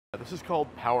This is called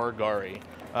power gari.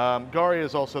 Gari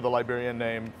is also the Liberian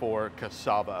name for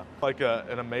cassava. Like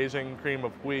an amazing cream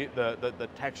of wheat, the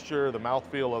texture, the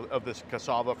mouthfeel of this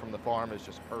cassava from the farm is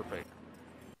just perfect.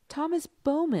 Thomas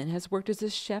Bowman has worked as a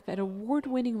chef at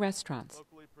award-winning restaurants.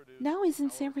 Now he's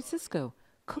in San Francisco,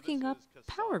 cooking up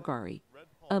power gari,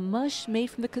 a mush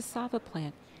made from the cassava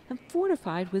plant and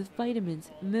fortified with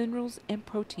vitamins, minerals, and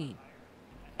protein,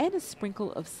 and a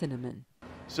sprinkle of cinnamon.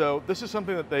 So this is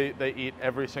something that they eat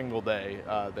every single day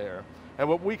there. And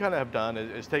what we kind of have done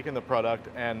is taken the product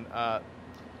and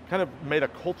kind of made a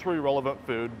culturally relevant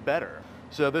food better.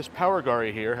 So this power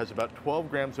gari here has about 12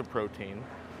 grams of protein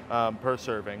per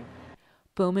serving.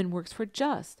 Bowman works for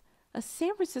Just, a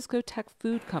San Francisco tech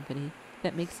food company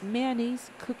that makes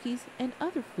mayonnaise, cookies, and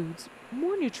other foods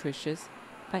more nutritious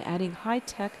by adding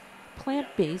high-tech,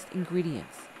 plant-based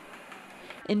ingredients.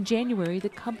 In January, the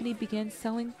company began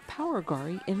selling power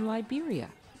gari in Liberia.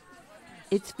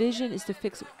 Its vision is to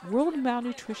fix world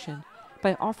malnutrition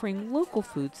by offering local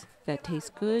foods that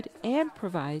taste good and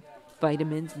provide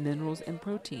vitamins, minerals, and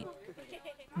protein.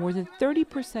 More than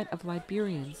 30% of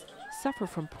Liberians suffer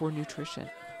from poor nutrition.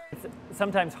 It's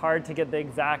sometimes hard to get the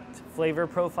exact flavor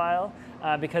profile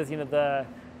because the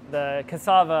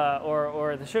cassava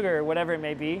or the sugar, whatever it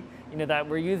may be, that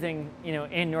we're using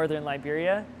in northern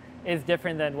Liberia is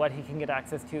different than what he can get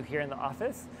access to here in the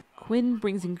office. Quinn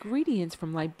brings ingredients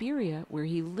from Liberia, where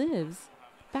he lives,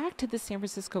 back to the San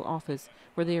Francisco office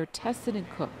where they are tested and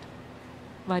cooked.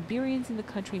 Liberians in the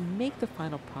country make the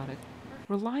final product,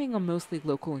 relying on mostly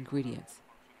local ingredients.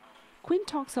 Quinn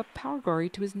talks up power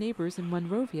gari to his neighbors in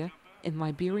Monrovia in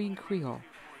Liberian Creole.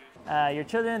 Your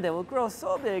children, they will grow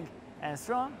so big and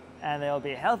strong, and they'll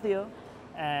be healthier,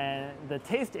 and the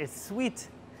taste is sweet.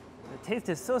 The taste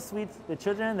is so sweet, the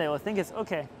children, they will think it's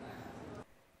okay.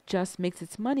 Just makes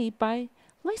its money by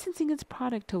licensing its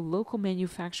product to local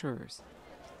manufacturers.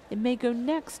 It may go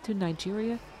next to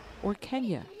Nigeria or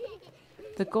Kenya.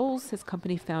 The goal, says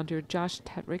company founder Josh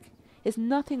Tetrick, is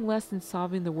nothing less than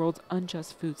solving the world's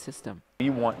unjust food system. We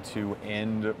want to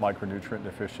end micronutrient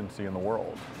deficiency in the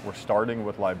world. We're starting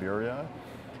with Liberia,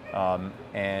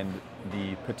 and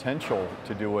the potential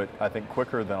to do it, I think,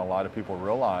 quicker than a lot of people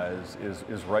realize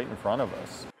is right in front of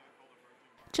us.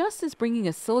 Just is bringing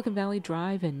a Silicon Valley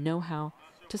drive and know-how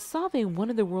to solving one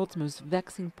of the world's most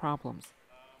vexing problems.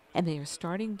 And they are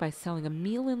starting by selling a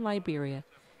meal in Liberia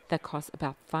that costs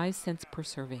about 5 cents per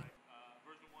serving.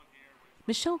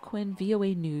 Michelle Quinn,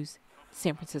 VOA News,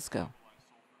 San Francisco.